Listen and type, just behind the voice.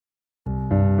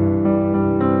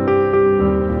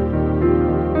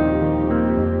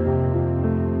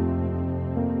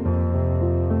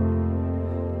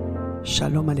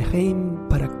Shalom Aleichem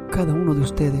para cada uno de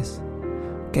ustedes.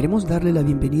 Queremos darle la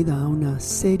bienvenida a una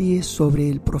serie sobre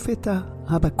el profeta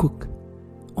Habacuc,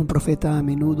 un profeta a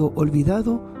menudo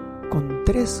olvidado, con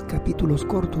 3 capítulos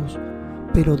cortos,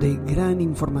 pero de gran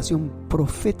información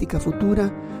profética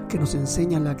futura que nos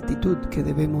enseña la actitud que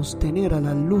debemos tener a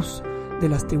la luz de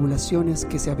las tribulaciones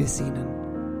que se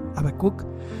avecinan. Habacuc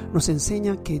nos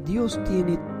enseña que Dios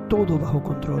tiene todo bajo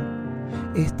control.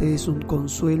 Este es un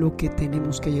consuelo que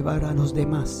tenemos que llevar a los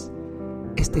demás.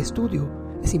 Este estudio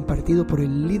es impartido por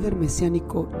el líder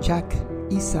mesiánico Jacques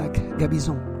Isaac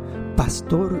Gabizon,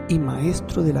 pastor y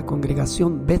maestro de la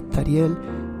congregación Beth Ariel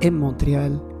en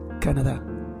Montreal, Canadá.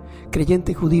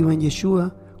 Creyente judío en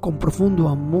Yeshua, con profundo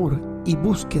amor y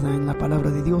búsqueda en la palabra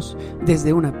de Dios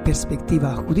desde una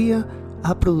perspectiva judía,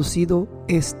 ha producido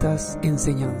estas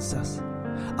enseñanzas.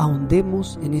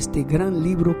 Ahondemos en este gran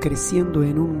libro creciendo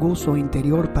en un gozo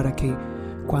interior para que,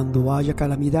 cuando haya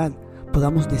calamidad,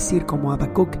 podamos decir como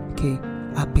Habacuc que,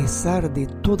 a pesar de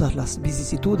todas las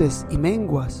vicisitudes y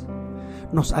menguas,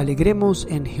 nos alegremos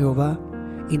en Jehová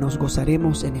y nos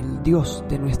gozaremos en el Dios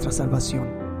de nuestra salvación.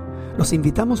 Los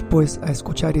invitamos pues a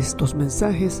escuchar estos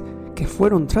mensajes que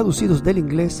fueron traducidos del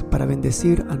inglés para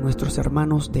bendecir a nuestros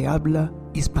hermanos de habla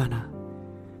hispana.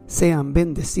 Sean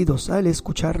bendecidos al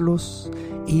escucharlos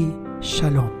y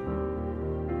Shalom.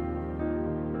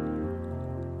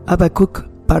 Habacuc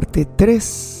Parte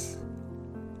 3,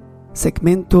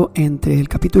 segmento entre el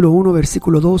capítulo 1,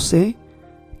 versículo 12,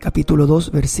 capítulo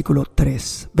 2, versículo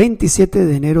 3, 27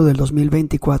 de enero del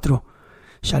 2024.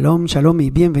 Shalom, shalom y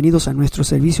bienvenidos a nuestro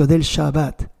servicio del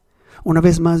Shabbat. Una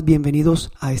vez más,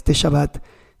 bienvenidos a este Shabbat.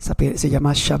 Se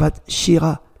llama Shabbat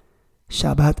Shira,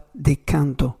 Shabbat de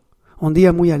canto. Un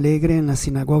día muy alegre en las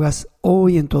sinagogas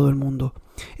hoy en todo el mundo.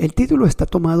 El título está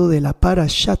tomado de la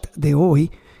Parashat de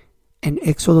hoy, en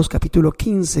Éxodos capítulo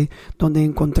 15, donde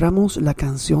encontramos la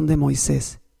canción de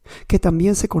Moisés, que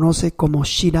también se conoce como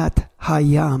Shirat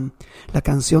Hayam, la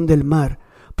canción del mar,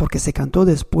 porque se cantó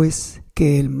después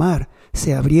que el mar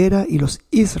se abriera y los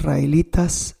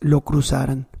israelitas lo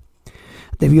cruzaran.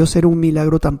 Debió ser un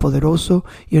milagro tan poderoso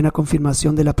y una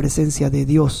confirmación de la presencia de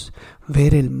Dios,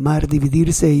 ver el mar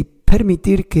dividirse y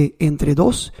permitir que entre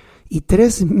 2 y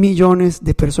 3 millones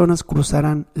de personas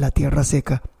cruzaran la tierra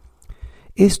seca.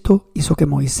 Esto hizo que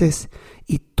Moisés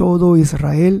y todo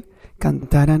Israel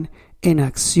cantaran en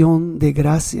acción de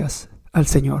gracias al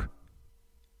Señor.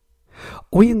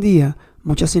 Hoy en día,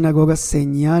 muchas sinagogas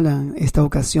señalan esta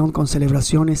ocasión con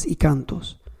celebraciones y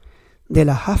cantos. De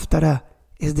la Haftará,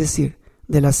 es decir,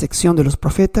 de la sección de los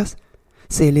profetas,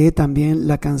 se lee también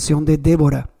la canción de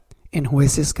Débora en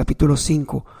Jueces capítulo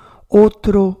 5,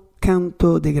 otro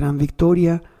canto de gran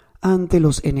victoria ante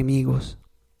los enemigos.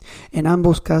 En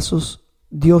ambos casos,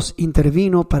 Dios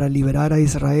intervino para liberar a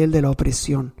Israel de la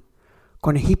opresión.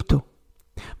 Con Egipto,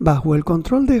 bajo el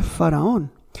control de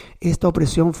Faraón, esta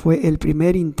opresión fue el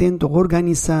primer intento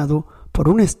organizado por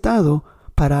un Estado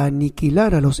para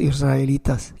aniquilar a los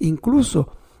israelitas,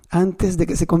 incluso antes de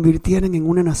que se convirtieran en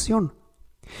una nación.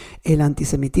 El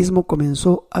antisemitismo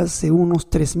comenzó hace unos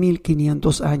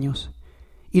 3.500 años.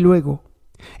 Y luego,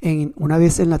 una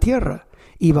vez en la tierra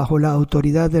y bajo la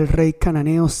autoridad del rey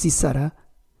cananeo Sísara,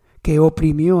 que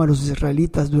oprimió a los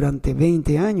israelitas durante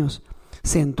 20 años,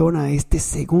 se entona este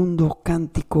segundo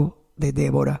cántico de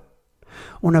Débora.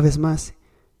 Una vez más,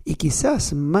 y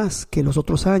quizás más que los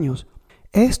otros años,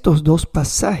 estos 2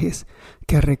 pasajes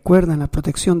que recuerdan la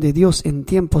protección de Dios en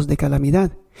tiempos de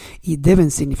calamidad y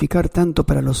deben significar tanto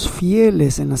para los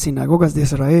fieles en las sinagogas de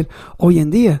Israel hoy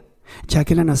en día, ya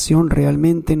que la nación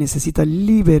realmente necesita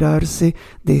liberarse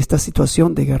de esta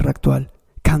situación de guerra actual.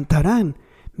 Cantarán,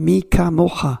 Mi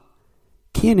Kamoja,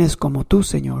 ¿quién es como tú,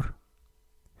 Señor?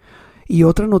 Y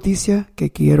otra noticia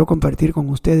que quiero compartir con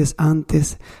ustedes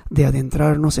antes de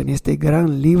adentrarnos en este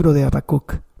gran libro de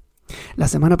Habacuc. La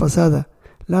semana pasada,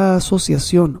 la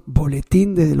Asociación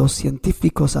Boletín de los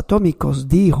Científicos Atómicos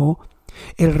dijo: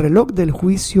 el reloj del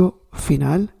juicio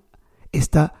final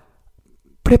está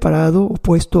preparado o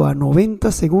puesto a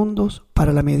 90 segundos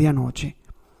para la medianoche.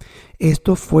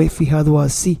 Esto fue fijado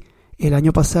así el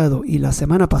año pasado y la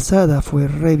semana pasada fue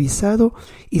revisado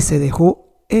y se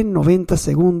dejó en 90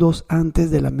 segundos antes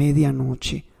de la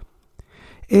medianoche.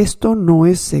 Esto no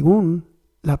es según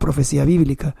la profecía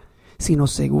bíblica, sino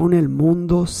según el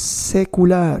mundo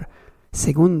secular,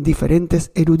 según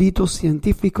diferentes eruditos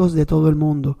científicos de todo el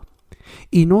mundo.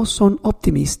 Y no son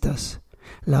optimistas.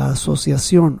 La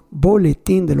Asociación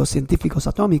Boletín de los Científicos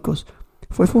Atómicos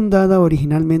fue fundada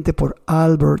originalmente por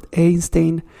Albert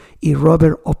Einstein y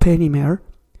Robert Oppenheimer,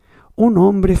 un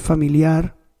hombre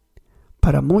familiar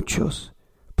para muchos,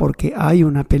 porque hay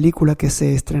una película que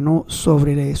se estrenó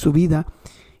sobre su vida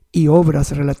y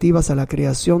obras relativas a la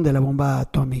creación de la bomba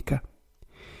atómica.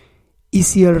 Y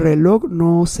si el reloj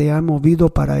no se ha movido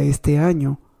para este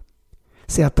año,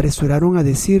 se apresuraron a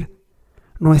decir,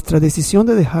 nuestra decisión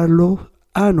de dejarlo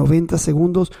a 90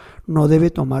 segundos no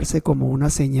debe tomarse como una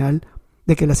señal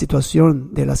de que la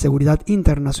situación de la seguridad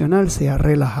internacional se ha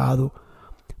relajado.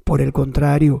 Por el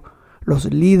contrario, los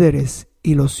líderes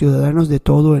y los ciudadanos de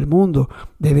todo el mundo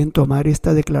deben tomar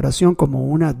esta declaración como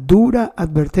una dura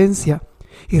advertencia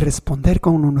y responder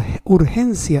con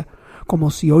urgencia,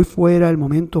 como si hoy fuera el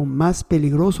momento más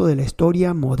peligroso de la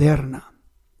historia moderna.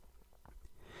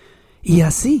 Y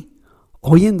así,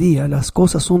 hoy en día las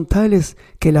cosas son tales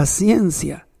que la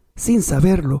ciencia, sin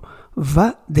saberlo,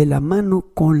 va de la mano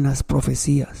con las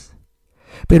profecías.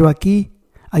 Pero aquí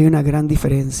hay una gran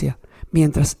diferencia.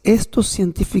 Mientras estos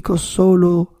científicos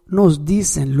solo nos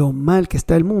dicen lo mal que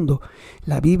está el mundo,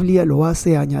 la Biblia lo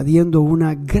hace añadiendo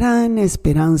una gran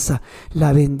esperanza,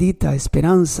 la bendita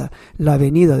esperanza, la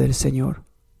venida del Señor.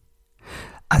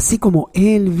 Así como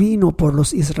Él vino por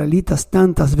los israelitas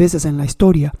tantas veces en la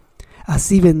historia,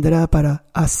 así vendrá para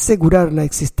asegurar la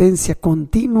existencia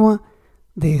continua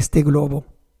de este globo.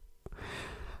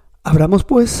 Abramos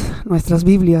pues nuestras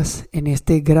Biblias en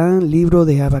este gran libro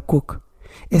de Habacuc.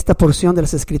 Esta porción de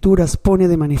las Escrituras pone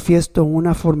de manifiesto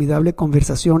una formidable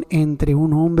conversación entre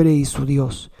un hombre y su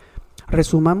Dios.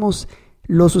 Resumamos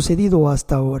lo sucedido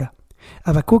hasta ahora.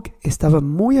 Habacuc estaba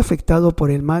muy afectado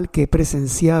por el mal que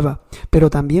presenciaba, pero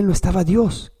también lo estaba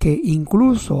Dios, que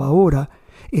incluso ahora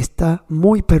está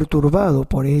muy perturbado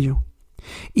por ello.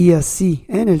 Y así,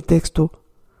 en el texto,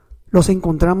 los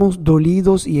encontramos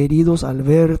dolidos y heridos al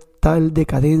ver tal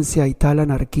decadencia y tal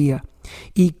anarquía.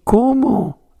 Y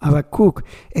cómo Habacuc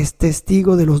es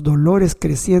testigo de los dolores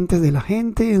crecientes de la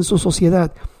gente en su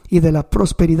sociedad y de la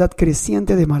prosperidad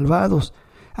creciente de malvados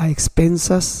a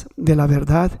expensas de la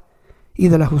verdad y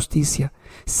de la justicia.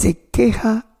 Se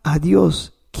queja a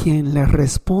Dios, quien le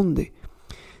responde.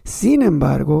 Sin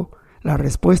embargo, la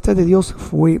respuesta de Dios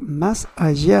fue más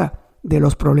allá de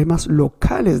los problemas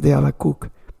locales de Habacuc.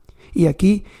 Y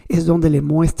aquí es donde le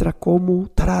muestra cómo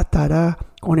tratará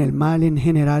con el mal en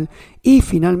general y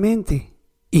finalmente,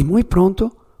 y muy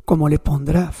pronto, cómo le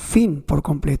pondrá fin por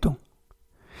completo.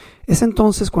 Es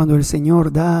entonces cuando el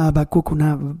Señor da a Habacuc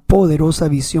una poderosa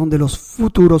visión de los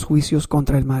futuros juicios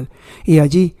contra el mal. Y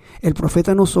allí el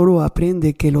profeta no solo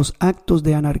aprende que los actos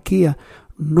de anarquía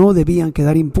no debían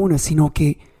quedar impunes, sino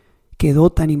que quedó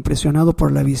tan impresionado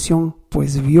por la visión,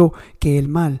 pues vio que el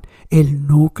mal, el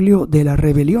núcleo de la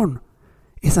rebelión,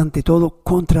 es ante todo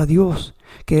contra Dios,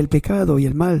 que el pecado y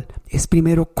el mal es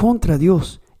primero contra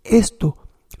Dios. Esto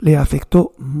le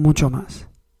afectó mucho más.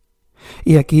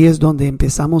 Y aquí es donde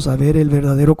empezamos a ver el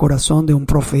verdadero corazón de un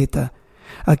profeta.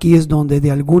 Aquí es donde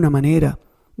de alguna manera,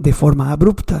 de forma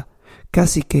abrupta,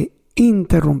 casi que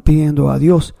interrumpiendo a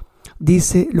Dios,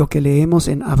 dice lo que leemos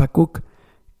en Habacuc,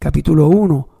 capítulo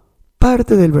 1,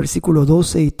 parte del versículo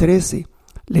 12 y 13,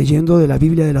 leyendo de la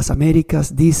Biblia de las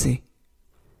Américas, dice: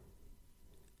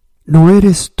 ¿No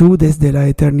eres tú desde la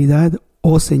eternidad,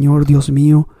 oh Señor Dios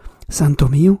mío, Santo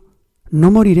mío? No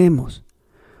moriremos.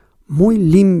 Muy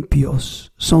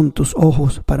limpios son tus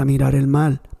ojos para mirar el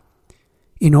mal,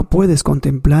 y no puedes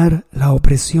contemplar la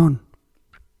opresión.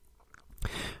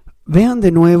 Vean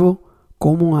de nuevo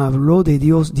cómo habló de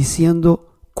Dios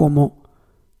diciendo como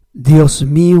Dios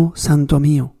mío, Santo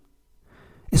mío.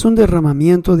 Es un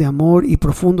derramamiento de amor y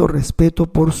profundo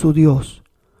respeto por su Dios.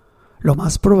 Lo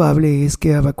más probable es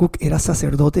que Habacuc era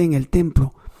sacerdote en el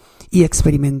templo y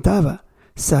experimentaba,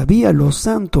 sabía lo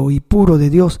santo y puro de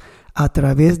Dios a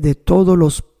través de todos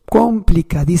los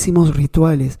complicadísimos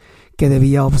rituales que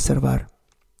debía observar.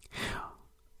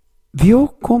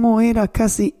 Vio cómo era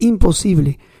casi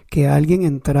imposible que alguien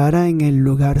entrara en el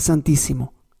lugar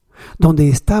santísimo, donde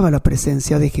estaba la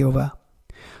presencia de Jehová.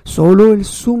 Solo el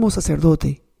sumo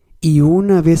sacerdote, y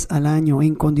una vez al año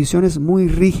en condiciones muy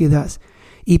rígidas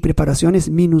y preparaciones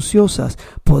minuciosas,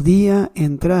 podía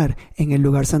entrar en el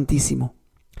lugar santísimo.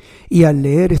 Y al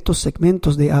leer estos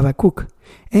segmentos de Habacuc,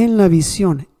 en la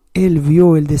visión, él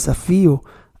vio el desafío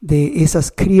de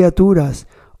esas criaturas,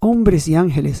 hombres y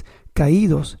ángeles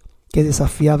caídos, que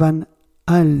desafiaban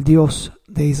al Dios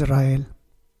de Israel.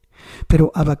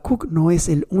 Pero Habacuc no es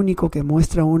el único que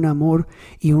muestra un amor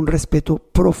y un respeto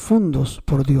profundos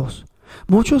por Dios.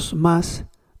 Muchos más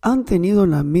han tenido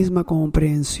la misma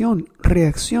comprensión,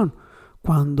 reacción,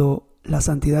 cuando la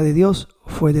santidad de Dios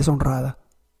fue deshonrada.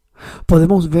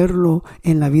 Podemos verlo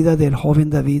en la vida del joven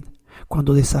David,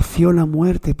 cuando desafió la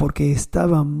muerte porque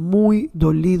estaba muy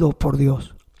dolido por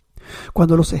Dios.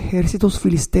 Cuando los ejércitos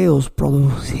filisteos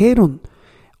produjeron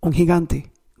un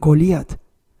gigante, Goliat,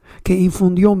 que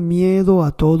infundió miedo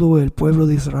a todo el pueblo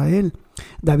de Israel,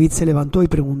 David se levantó y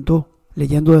preguntó,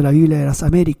 leyendo de la Biblia de las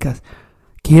Américas,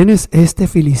 ¿quién es este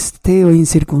filisteo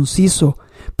incircunciso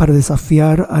para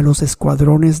desafiar a los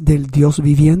escuadrones del Dios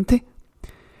viviente?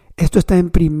 Esto está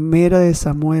en 1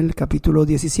 Samuel capítulo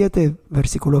 17,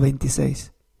 versículo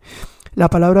 26. La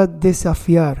palabra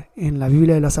desafiar en la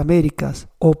Biblia de las Américas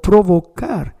o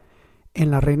provocar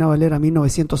en la Reina Valera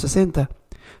 1960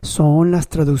 son las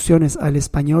traducciones al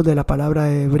español de la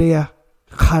palabra hebrea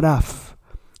jaraf,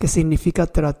 que significa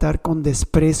tratar con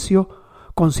desprecio,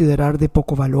 considerar de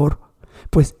poco valor,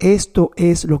 pues esto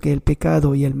es lo que el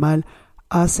pecado y el mal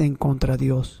hacen contra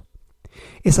Dios.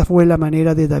 Esa fue la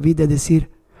manera de David de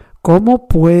decir, ¿cómo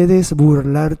puedes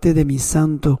burlarte de mi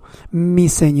santo, mi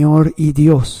Señor y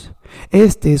Dios?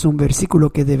 Este es un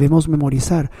versículo que debemos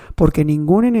memorizar, porque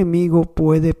ningún enemigo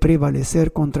puede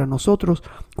prevalecer contra nosotros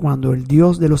cuando el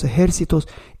Dios de los ejércitos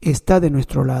está de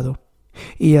nuestro lado.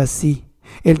 Y así,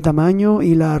 el tamaño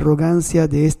y la arrogancia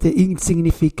de este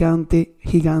insignificante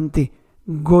gigante,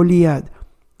 Goliat,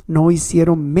 no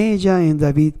hicieron mella en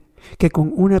David, que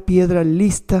con una piedra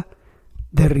lista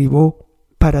derribó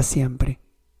para siempre.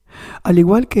 Al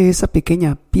igual que esa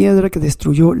pequeña piedra que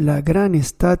destruyó la gran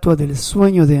estatua del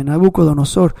sueño de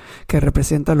Nabucodonosor, que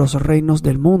representa los reinos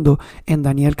del mundo en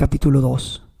Daniel capítulo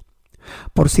 2.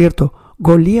 Por cierto,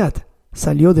 Goliat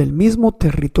salió del mismo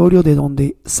territorio de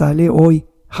donde sale hoy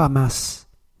Hamás.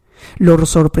 Lo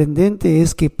sorprendente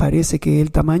es que parece que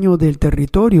el tamaño del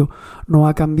territorio no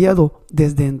ha cambiado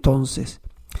desde entonces.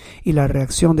 Y la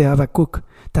reacción de Habacuc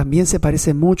también se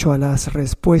parece mucho a las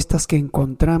respuestas que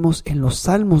encontramos en los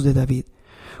salmos de David,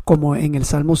 como en el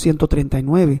Salmo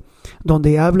 139,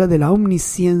 donde habla de la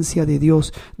omnisciencia de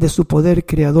Dios, de su poder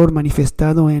creador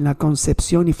manifestado en la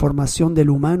concepción y formación del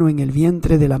humano en el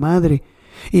vientre de la madre,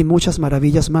 y muchas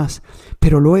maravillas más.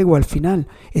 Pero luego al final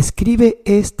escribe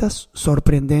estas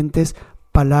sorprendentes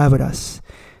palabras.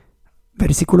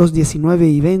 Versículos 19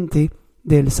 y 20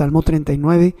 del Salmo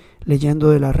 39, leyendo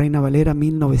de la Reina Valera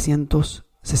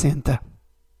 1960.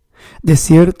 De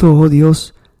cierto, oh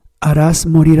Dios, harás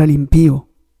morir al impío.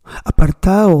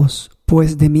 Apartaos,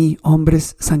 pues, de mí,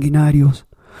 hombres sanguinarios,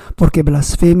 porque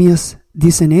blasfemias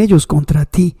dicen ellos contra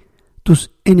ti.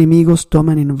 Tus enemigos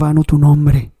toman en vano tu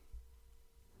nombre.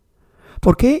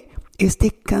 ¿Por qué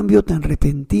este cambio tan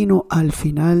repentino al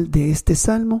final de este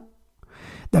salmo?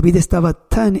 David estaba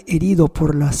tan herido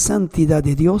por la santidad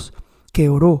de Dios que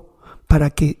oró para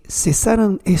que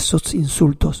cesaran esos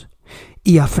insultos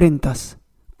y afrentas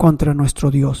contra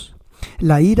nuestro Dios.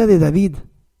 La ira de David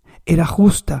era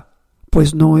justa,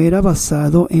 pues no era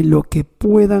basado en lo que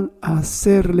puedan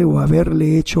hacerle o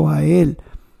haberle hecho a él,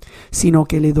 sino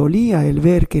que le dolía el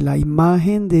ver que la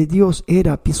imagen de Dios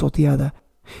era pisoteada.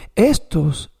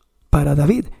 Estos, para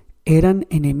David, eran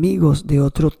enemigos de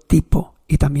otro tipo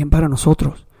y también para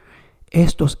nosotros.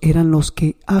 Estos eran los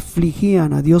que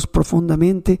afligían a Dios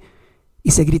profundamente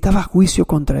y se gritaba juicio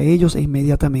contra ellos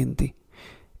inmediatamente.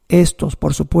 Estos,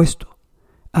 por supuesto,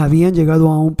 habían llegado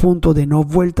a un punto de no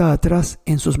vuelta atrás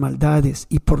en sus maldades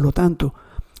y por lo tanto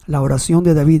la oración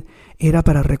de David era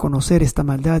para reconocer esta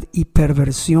maldad y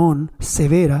perversión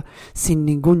severa sin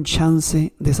ningún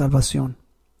chance de salvación.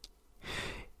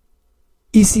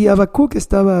 Y si Habacuc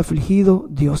estaba afligido,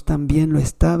 Dios también lo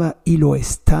estaba y lo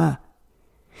está.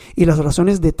 Y las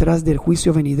razones detrás del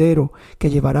juicio venidero que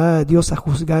llevará a Dios a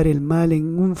juzgar el mal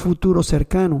en un futuro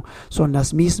cercano son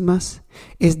las mismas,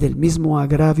 es del mismo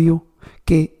agravio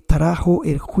que trajo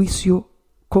el juicio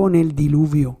con el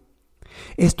diluvio.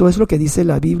 Esto es lo que dice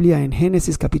la Biblia en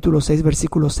Génesis capítulo 6,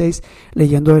 versículo 6,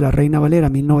 leyendo de la Reina Valera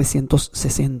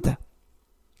 1960.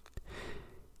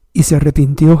 Y se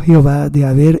arrepintió Jehová de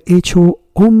haber hecho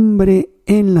hombre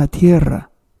en la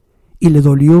tierra, y le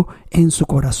dolió en su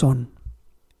corazón.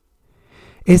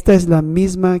 Esta es la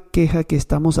misma queja que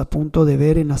estamos a punto de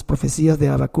ver en las profecías de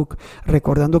Habacuc,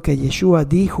 recordando que Yeshua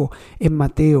dijo en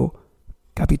Mateo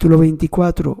capítulo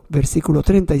 24, versículo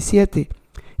 37,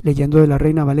 leyendo de la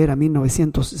Reina Valera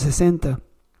 1960.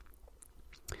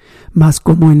 Mas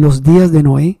como en los días de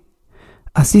Noé,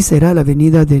 así será la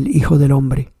venida del Hijo del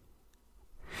Hombre.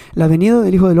 La venida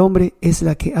del Hijo del Hombre es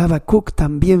la que Habacuc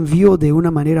también vio de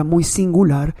una manera muy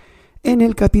singular en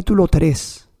el capítulo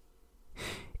 3.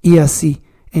 Y así,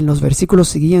 en los versículos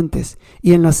siguientes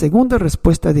y en la segunda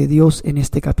respuesta de Dios en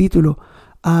este capítulo,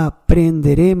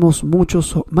 aprenderemos mucho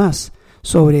más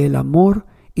sobre el amor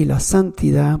y la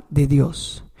santidad de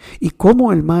Dios y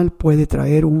cómo el mal puede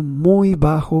traer un muy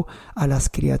bajo a las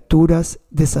criaturas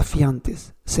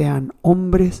desafiantes, sean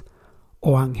hombres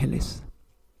o ángeles.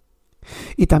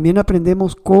 Y también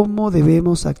aprendemos cómo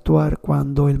debemos actuar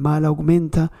cuando el mal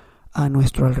aumenta a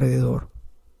nuestro alrededor.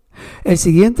 El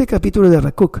siguiente capítulo de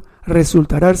Habacuc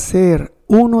resultará ser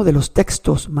uno de los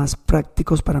textos más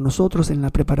prácticos para nosotros en la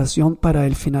preparación para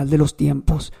el final de los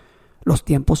tiempos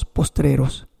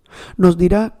postreros. Nos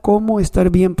dirá cómo estar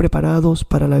bien preparados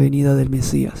para la venida del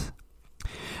Mesías.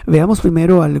 Veamos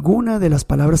primero algunas de las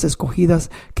palabras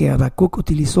escogidas que Habacuc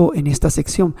utilizó en esta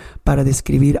sección para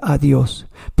describir a Dios.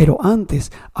 Pero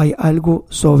antes hay algo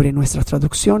sobre nuestras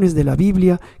traducciones de la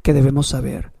Biblia que debemos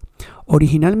saber.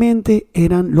 Originalmente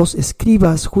eran los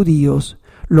escribas judíos,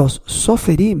 los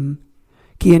soferim,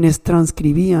 quienes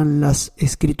transcribían las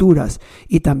escrituras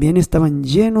y también estaban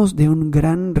llenos de un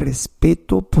gran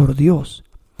respeto por Dios.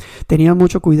 Tenían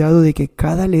mucho cuidado de que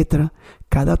cada letra,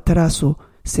 cada trazo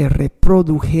se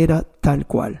reprodujera tal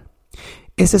cual.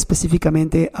 Es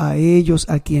específicamente a ellos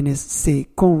a quienes se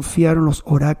confiaron los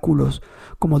oráculos,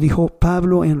 como dijo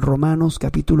Pablo en Romanos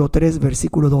capítulo 3,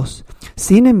 versículo 2.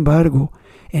 Sin embargo,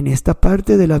 en esta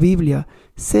parte de la Biblia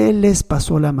se les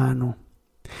pasó la mano.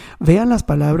 Vean las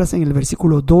palabras en el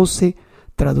versículo 12,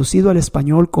 traducido al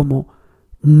español como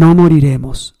no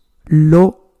moriremos,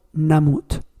 lo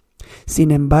namut.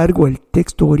 Sin embargo, el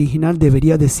texto original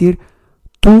debería decir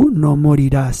tú no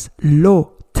morirás,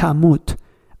 lo tamut,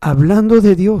 hablando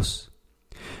de Dios.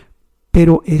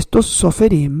 Pero estos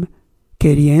soferim,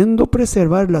 queriendo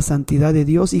preservar la santidad de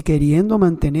Dios y queriendo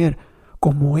mantener,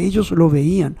 como ellos lo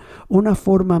veían, una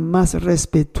forma más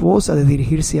respetuosa de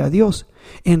dirigirse a Dios,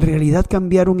 en realidad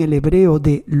cambiaron el hebreo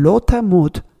de lo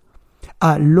tamut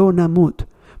a lo namut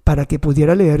para que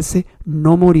pudiera leerse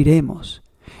no moriremos.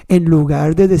 En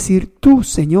lugar de decir tú,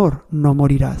 Señor, no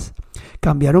morirás,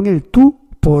 cambiaron el tú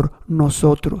por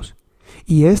nosotros.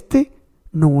 Y este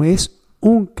no es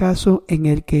un caso en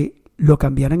el que lo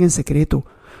cambiaran en secreto,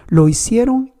 lo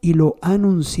hicieron y lo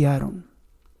anunciaron.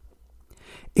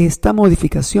 Esta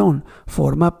modificación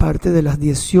forma parte de las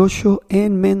 18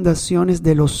 enmendaciones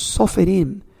de los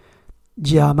soferim,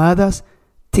 llamadas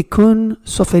tikkun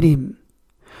soferim.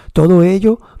 Todo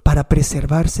ello para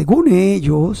preservar, según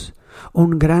ellos,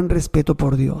 un gran respeto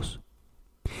por Dios.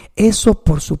 Eso,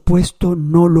 por supuesto,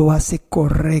 no lo hace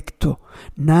correcto.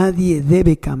 Nadie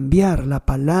debe cambiar la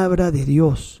palabra de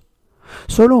Dios.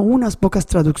 Solo unas pocas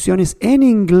traducciones en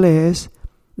inglés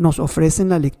nos ofrecen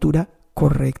la lectura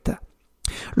correcta.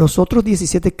 Los otros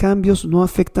 17 cambios no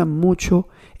afectan mucho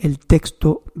el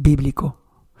texto bíblico.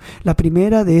 La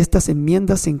primera de estas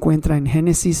enmiendas se encuentra en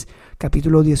Génesis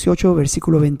capítulo 18,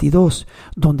 versículo 22,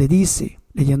 donde dice,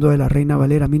 leyendo de la Reina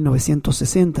Valera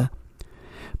 1960,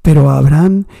 pero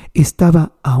Abraham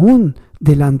estaba aún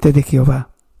delante de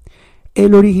Jehová.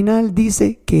 El original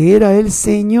dice que era el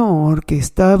Señor que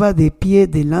estaba de pie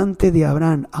delante de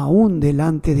Abraham, aún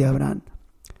delante de Abraham.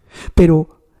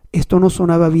 Pero esto no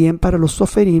sonaba bien para los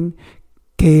soferim,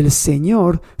 que el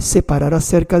Señor se parara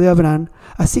cerca de Abraham,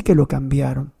 así que lo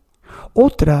cambiaron.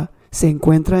 Otra se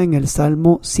encuentra en el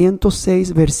Salmo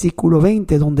 106, versículo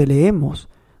 20, donde leemos,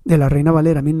 de la Reina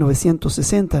Valera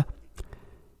 1960,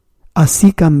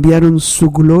 así cambiaron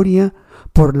su gloria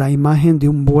por la imagen de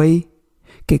un buey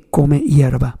que come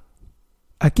hierba.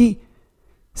 Aquí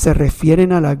se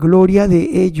refieren a la gloria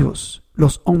de ellos,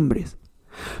 los hombres.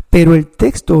 Pero el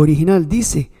texto original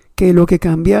dice que lo que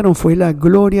cambiaron fue la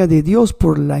gloria de Dios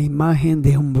por la imagen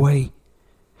de un buey.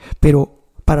 Pero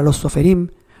para los soferim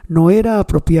no era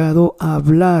apropiado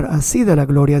hablar así de la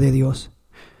gloria de Dios.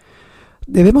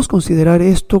 Debemos considerar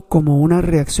esto como una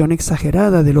reacción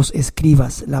exagerada de los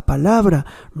escribas. La palabra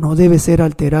no debe ser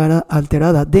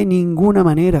alterada de ninguna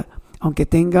manera, aunque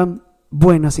tengan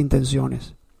buenas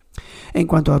intenciones. En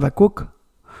cuanto a Habacuc,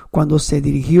 cuando se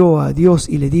dirigió a Dios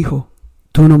y le dijo,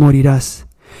 tú no morirás,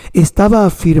 estaba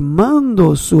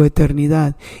afirmando su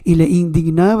eternidad y le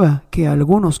indignaba que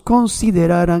algunos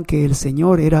consideraran que el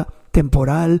Señor era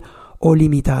temporal o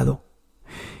limitado.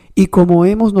 Y como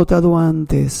hemos notado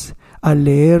antes, al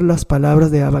leer las palabras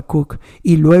de Habacuc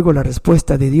y luego la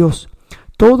respuesta de Dios,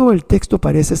 todo el texto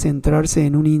parece centrarse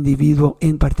en un individuo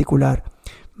en particular,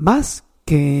 más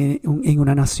que en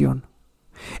una nación.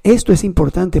 Esto es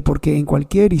importante porque en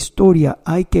cualquier historia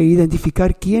hay que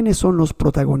identificar quiénes son los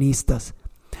protagonistas.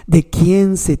 ¿De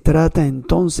quién se trata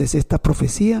entonces esta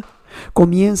profecía?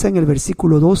 Comienza en el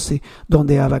versículo 12,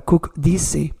 donde Habacuc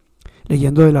dice,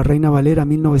 leyendo de la Reina Valera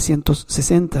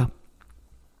 1960,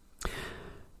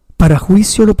 para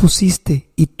juicio lo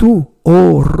pusiste, y tú,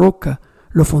 oh roca,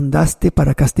 lo fundaste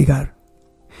para castigar.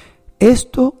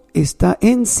 Esto está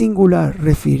en singular,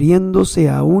 refiriéndose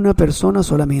a una persona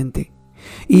solamente.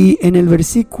 Y en el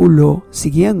versículo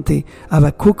siguiente,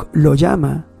 Habacuc lo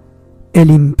llama el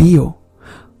impío.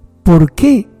 ¿Por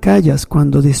qué callas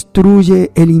cuando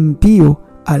destruye el impío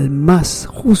al más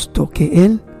justo que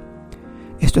él?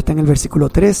 Esto está en el versículo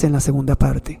 13, en la segunda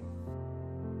parte.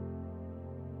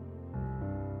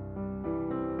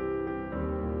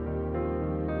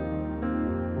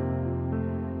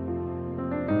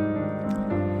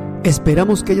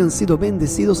 Esperamos que hayan sido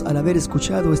bendecidos al haber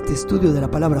escuchado este estudio de la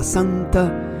palabra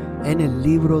santa en el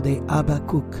libro de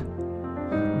Habacuc.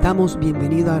 Damos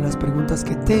bienvenida a las preguntas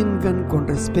que tengan con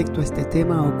respecto a este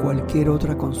tema o cualquier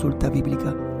otra consulta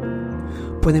bíblica.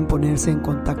 Pueden ponerse en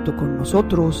contacto con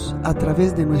nosotros a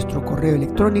través de nuestro correo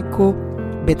electrónico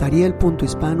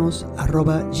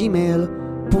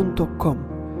betariel.hispanos@gmail.com.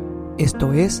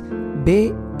 Esto es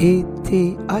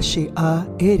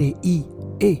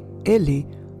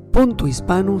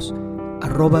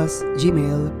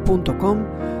betariel.hispanos@gmail.com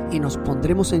y nos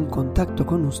pondremos en contacto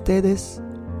con ustedes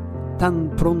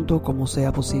tan pronto como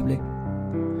sea posible.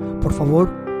 Por favor,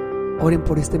 oren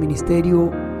por este ministerio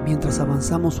mientras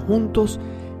avanzamos juntos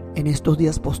en estos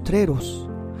días postreros,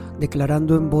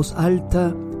 declarando en voz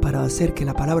alta para hacer que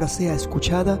la palabra sea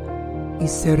escuchada y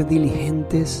ser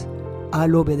diligentes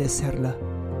al obedecerla.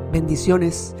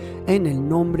 Bendiciones en el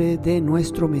nombre de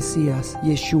nuestro Mesías,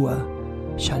 Yeshua.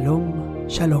 Shalom,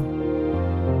 shalom.